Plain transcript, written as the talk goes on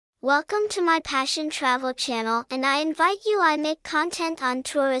Welcome to my Passion Travel channel, and I invite you. I make content on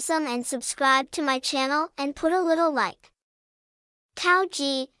tourism, and subscribe to my channel and put a little like.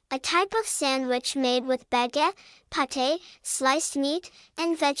 Khao, a type of sandwich made with baguette, pate, sliced meat,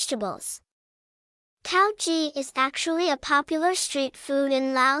 and vegetables. Khao is actually a popular street food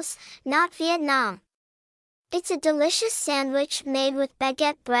in Laos, not Vietnam. It's a delicious sandwich made with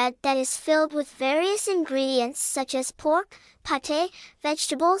baguette bread that is filled with various ingredients such as pork, pate,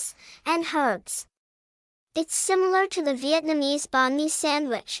 vegetables, and herbs. It's similar to the Vietnamese banh mi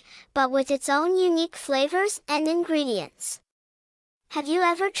sandwich, but with its own unique flavors and ingredients. Have you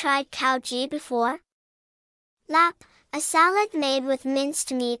ever tried khao before? Laap, a salad made with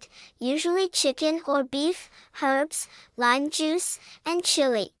minced meat, usually chicken or beef, herbs, lime juice, and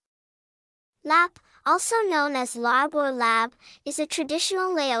chili. Laap, also known as larb or lab, is a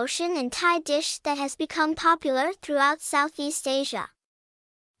traditional Laotian and Thai dish that has become popular throughout Southeast Asia.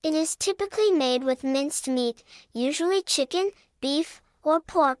 It is typically made with minced meat, usually chicken, beef, or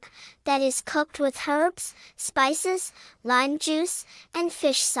pork, that is cooked with herbs, spices, lime juice, and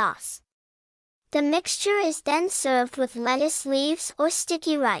fish sauce. The mixture is then served with lettuce leaves or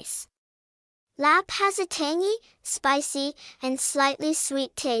sticky rice. Laap has a tangy, spicy, and slightly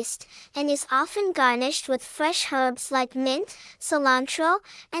sweet taste, and is often garnished with fresh herbs like mint, cilantro,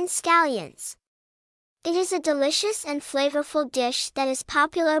 and scallions. It is a delicious and flavorful dish that is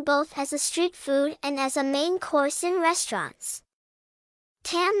popular both as a street food and as a main course in restaurants.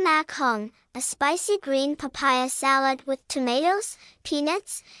 Tam mak hoong, a spicy green papaya salad with tomatoes,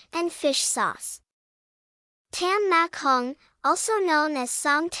 peanuts, and fish sauce. Tam mak hoong, also known as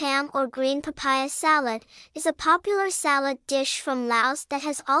som tam or green papaya salad, is a popular salad dish from Laos that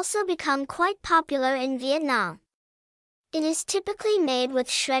has also become quite popular in Vietnam. It is typically made with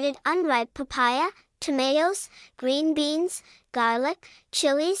shredded unripe papaya, tomatoes, green beans, garlic,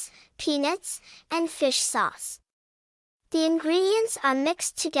 chilies, peanuts, and fish sauce. The ingredients are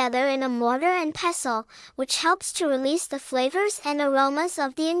mixed together in a mortar and pestle, which helps to release the flavors and aromas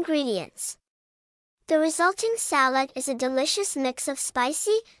of the ingredients. The resulting salad is a delicious mix of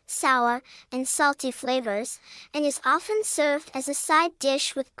spicy, sour, and salty flavors, and is often served as a side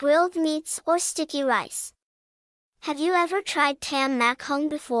dish with grilled meats or sticky rice. Have you ever tried tam mak hoong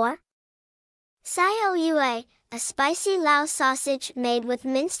before? Sai Oua, a spicy Lao sausage made with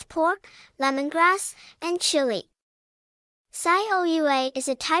minced pork, lemongrass, and chili. Sai Oua is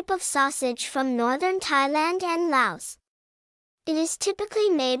a type of sausage from northern Thailand and Laos. It is typically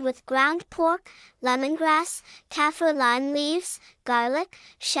made with ground pork, lemongrass, kaffir lime leaves, garlic,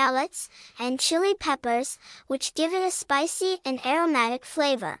 shallots, and chili peppers, which give it a spicy and aromatic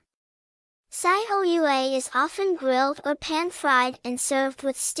flavor. Sai Oua is often grilled or pan-fried and served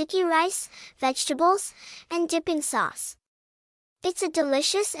with sticky rice, vegetables, and dipping sauce. It's a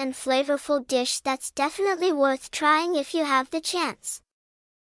delicious and flavorful dish that's definitely worth trying if you have the chance.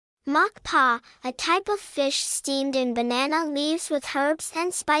 Mak pa, a type of fish steamed in banana leaves with herbs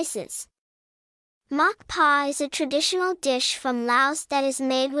and spices. Mak pa is a traditional dish from Laos that is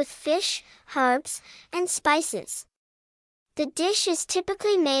made with fish, herbs, and spices. The dish is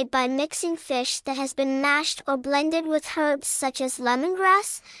typically made by mixing fish that has been mashed or blended with herbs such as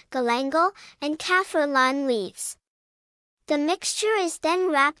lemongrass, galangal, and kaffir lime leaves. The mixture is then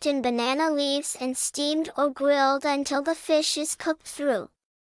wrapped in banana leaves and steamed or grilled until the fish is cooked through.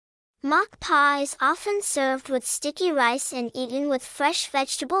 Mak pa is often served with sticky rice and eaten with fresh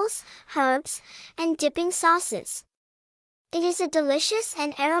vegetables, herbs, and dipping sauces. It is a delicious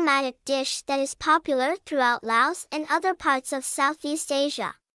and aromatic dish that is popular throughout Laos and other parts of Southeast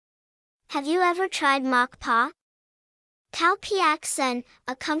Asia. Have you ever tried mak pa? Khao piak,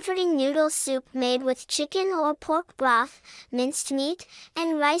 a comforting noodle soup made with chicken or pork broth, minced meat,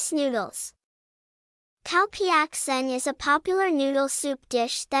 and rice noodles. Khao piak is a popular noodle soup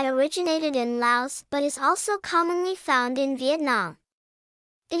dish that originated in Laos but is also commonly found in Vietnam.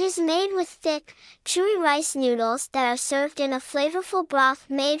 It is made with thick, chewy rice noodles that are served in a flavorful broth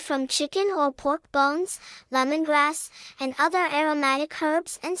made from chicken or pork bones, lemongrass, and other aromatic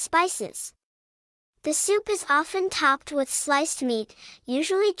herbs and spices. The soup is often topped with sliced meat,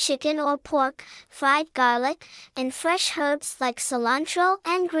 usually chicken or pork, fried garlic, and fresh herbs like cilantro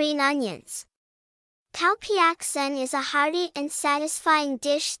and green onions. Khao piak is a hearty and satisfying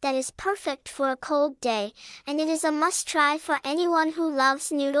dish that is perfect for a cold day, and it is a must-try for anyone who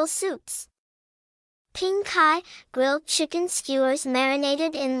loves noodle soups. Ping kai, grilled chicken skewers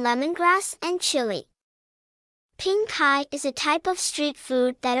marinated in lemongrass and chili. Ping kai is a type of street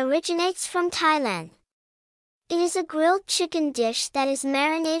food that originates from Thailand. It is a grilled chicken dish that is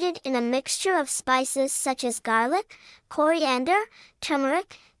marinated in a mixture of spices such as garlic, coriander,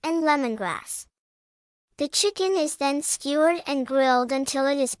 turmeric, and lemongrass. The chicken is then skewered and grilled until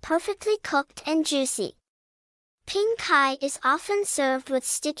it is perfectly cooked and juicy. Ping kai is often served with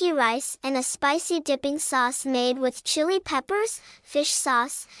sticky rice and a spicy dipping sauce made with chili peppers, fish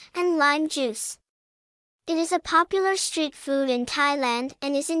sauce, and lime juice. It is a popular street food in Thailand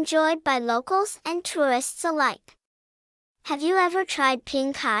and is enjoyed by locals and tourists alike. Have you ever tried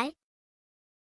ping kai?